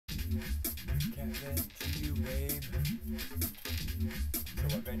vent to you, babe. So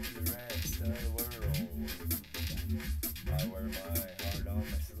I vent to the rest of the world. I wear my heart on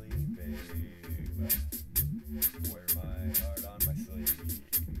my sleeve, babe. Wear my heart on my sleeve.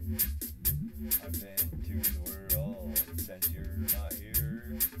 I vent to the world since you're not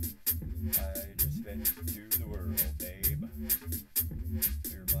here. I just vent to the world, babe.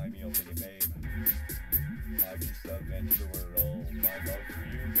 You're my meal ticket, babe. I just vent to the world. My love for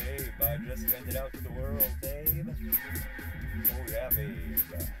you, babe. I just vented out to the world, babe. Oh yeah, babe.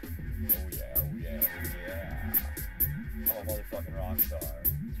 Oh yeah, oh yeah, oh yeah. I'm a motherfucking rock star.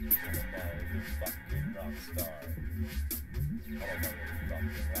 I'm a motherfucking rock star. I'm a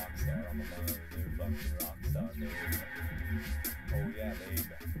motherfucking rock star. I'm a motherfucking rock star, babe. Oh yeah,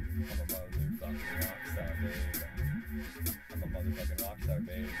 babe. I'm a motherfucking rock star, babe. I'm a motherfucking rock star,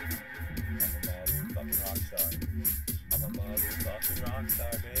 babe. I'm a motherfucking rock star. I'm a motherfucking rock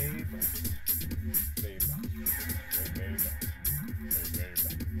star, babe. Babe. Hey, babe. Hey, babe.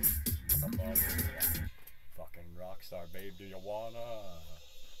 I'm a motherfucking rock star, babe. Do you wanna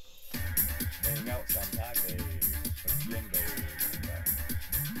hang out sometime, babe? Again, babe.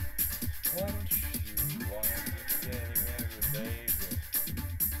 Why don't you wanna get together, babe?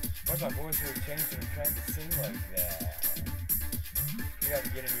 Why's my voice here changing? I'm trying to sing like that. I gotta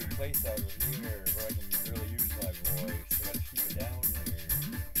get a new place out of here where I can really use my voice. I gotta keep it down here.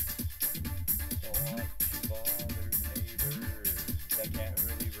 Don't want to bother the neighbors. I can't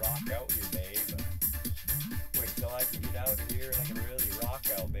really rock out here, babe. Wait till I can get out of here and I can really rock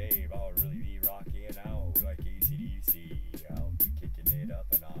out, babe. I'll really be rocking out like AC/DC. I'll be kicking it up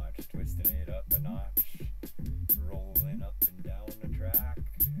a notch, twisting it up a notch, rolling up and down the track.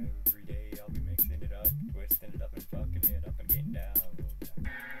 Every day I'll be mixing it up, twisting it up and fucking it up and getting down.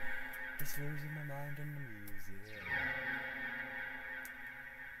 Just losing my mind in the music.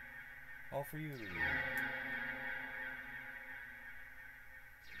 All for you.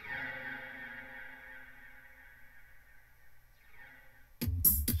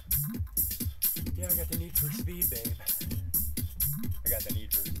 Yeah, I got the need for speed, babe. I got the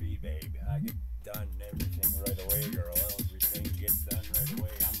need for speed, babe. I get done everything right away, girl. Everything gets done right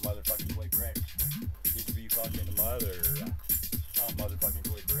away. I'm motherfucking quick wreck. Need to be fucking a mother. I'm motherfucking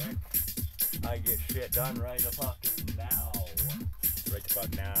quick wreck. I get shit done right the fucking now. Right the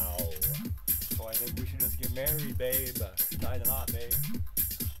fuck now. So I think we should just get married, babe. Tie the knot, babe.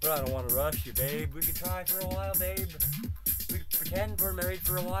 But I don't want to rush you, babe. We could try for a while, babe. We could pretend we're married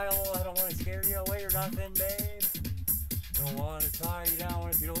for a while. I don't want to scare you away or nothing, babe. Don't want to tie you down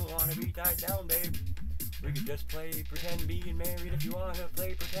if you don't want to be tied down, babe. We could just play pretend being married if you want to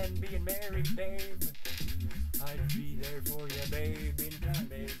play pretend being married, babe. I'd be there for you, babe, anytime,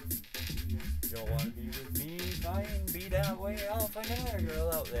 babe. You don't want to be with me, fine, be that way. I'll find another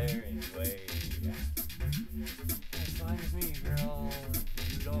girl out there anyway. That's fine with me, girl.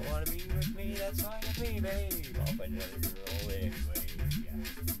 If you don't want to be with me, that's fine with me, babe. I'll find another girl anyway.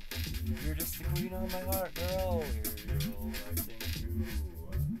 You're just the queen on my heart, girl. You're the girl I sing to.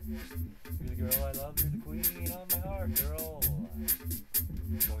 You're the girl I love. You're the queen on my heart, girl.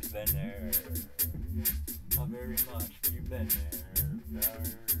 You've always been there. Not very much, but you've been there.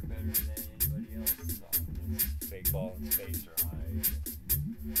 Better than anybody else on this fake ball and space ride.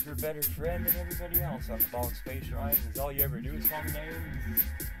 You're a better friend than everybody else on the ball and space ride, because all you ever do is call me names.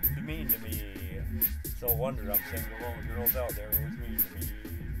 Be mean to me. So wonder I'm single. All the girls out there always mean to me.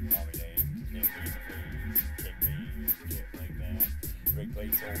 Call me names, hit me in the face, kick me, shit like that. Break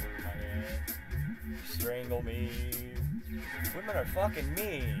plates over my head, strangle me. Women are fucking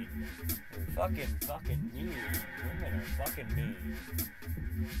mean. They're fucking mean. Women are fucking mean.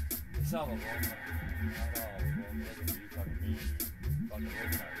 It's all a woman. Not all women. They can be fucking mean. Fucking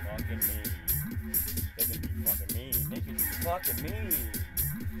women are fucking mean. They can be fucking mean. They can be fucking mean.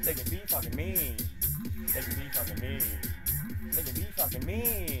 They can be fucking mean. They can be fucking mean. They can be fucking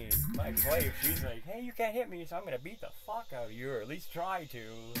mean. My ex-wife, she's like, hey, you can't hit me, so I'm gonna beat the fuck out of you, or at least try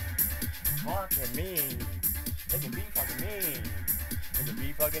to. Fucking mean. They can be fucking mean. They can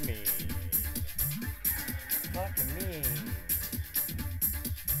be fucking mean. Fucking mean.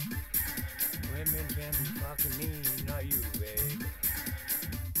 Women can be fucking mean, not you, babe.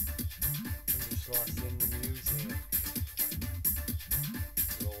 I'm just lost in the music.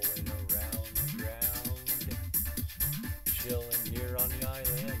 Rolling around the ground. Chilling here on the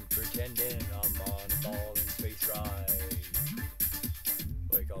island, pretending I'm on a ball and space ride.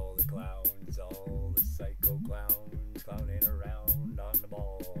 Like all the clowns.